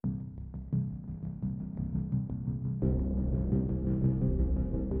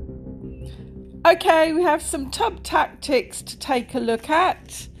Okay, we have some tub tactics to take a look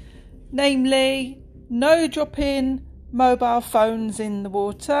at, namely no dropping mobile phones in the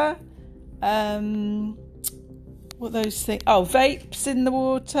water, what those things, vapes in the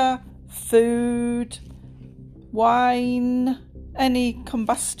water, food, wine, any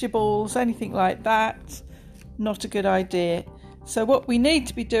combustibles, anything like that, not a good idea. So what we need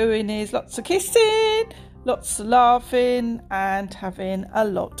to be doing is lots of kissing, lots of laughing and having a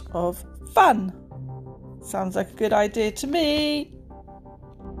lot of fun. Sounds like a good idea to me.